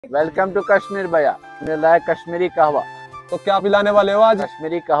Welcome to Kashmir भैया, मेरे लायक कश्मीरी कहवा। तो क्या पिलाने वाले हो आज?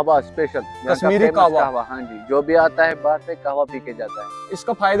 कश्मीरी कहवा स्पेशल, कश्मीरी कहवा। हाँ जी, जो भी आता है बाहर से कहवा पी के जाता है।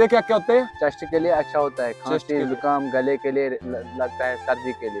 इसका फायदे क्या क्या होते हैं? चेस्ट के लिए अच्छा होता है, खांसी जुकाम गले के लिए लगता है,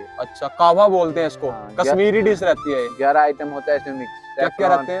 सर्दी के लिए। अच्छा, कहवा बोलते हैं इसको। हाँ, कश्मीरी डिश रहती है। 11 आइटम होता है इसमें मिक्स। क्या क्या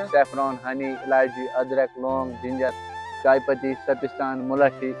रहते हैं? सैफरॉन, हनी, इलायची, अदरक, लौंग, जिंजर, चाय पत्ती, सपिस्तान,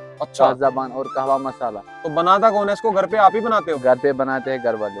 मुलट्ठी, अच्छा, जबान और कहवा मसाला। तो बनाता कौन है इसको? घर पे आप ही बनाते हो? घर पे बनाते हैं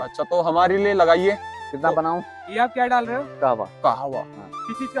घर वाले। अच्छा, तो हमारे लिए लगाइए। कितना तो बनाऊं? ये आप क्या डाल रहे हो? कहवा। कहवा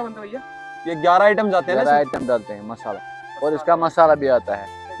किस चीज का बनता है भैया? ये 11 आइटम जाते हैं ना 11 इसमें? आइटम डालते हैं मसाला, और इसका मसाला भी आता है,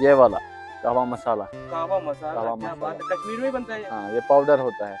 ये वाला कहवा मसाला। कहवा मसाला, कहवा क्या मसाला। बात है, कश्मीर में ही बनता है ये? हाँ, ये पाउडर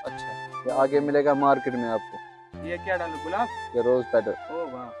होता है, अच्छा, ये आगे मिलेगा मार्केट में आपको। ये क्या डालो? गुलाब? ये रोज पेडल। ओ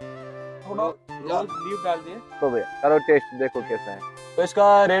वाह, रोज लीफ डाल दिए। तो भैया करो टेस्ट, देखो कैसा है। तो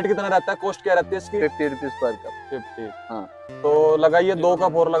इसका रेट कितना रहता है? कॉस्ट क्या रहती है इसकी? 50 रुपीज पर कप। 50। हाँ, तो लगाइए 2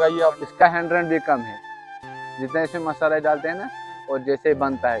 कप और लगाइए आप। इसका 100 भी कम है, जितने इसमें मसाले डालते हैं ना, और जैसे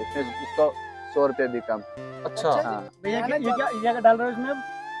बनता है इसमें, इसको 100 रुपए भी कम। अच्छा, हाँ, भैया ये क्या डाल रहे हो इसमें?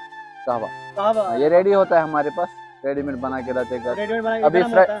 कहवा। कहवा। हाँ, ये रेडी होता है हमारे पास, रेडीमेड बना के लाते हैं घर। रेडीमेड बना के अभी गरम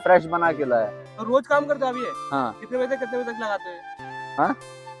होता है। फ्रेश बना के लाया। तो रोज काम करते हो आप ये? हाँ कितने बजे से कितने बजे तक लगाते हो? हाँ?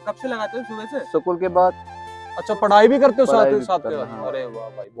 कब से लगाते हो? सुबह से? स्कूल के बाद। अच्छा, पढ़ाई भी करते हो पढ़ाई साथ भी साथ? करते हैं, हाँ। अरे वाह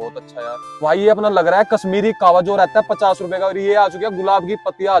भाई, बहुत अच्छा यार। भाई ये अपना लग रहा है कश्मीरी कहवा जो रहता है 50 रुपए का, और ये आ चुकी है गुलाब की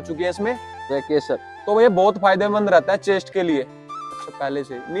पत्तियां आ चुकी है इसमें। ये केसर। तो ये बहुत फायदेमंद रहता है चेस्ट के लिए। अच्छा, पहले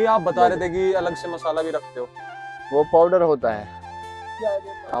से नहीं आप बता रहे थे कि अलग से मसाला भी रखते हो? वो पाउडर होता है।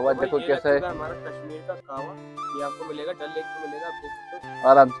 कहवा देखो कैसा है, हमारा कश्मीर का कहवा, ये आपको मिलेगा डल लेक में मिलेगा, आप देख सकते हो।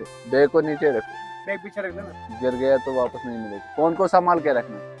 आराम से बैग को नीचे रखो, बैग पीछे रख देना। गिर गया तो वापस नहीं मिलेगा। फोन को संभाल के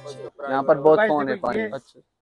रखना, यहाँ पर बहुत फोन है पानी। अच्छा,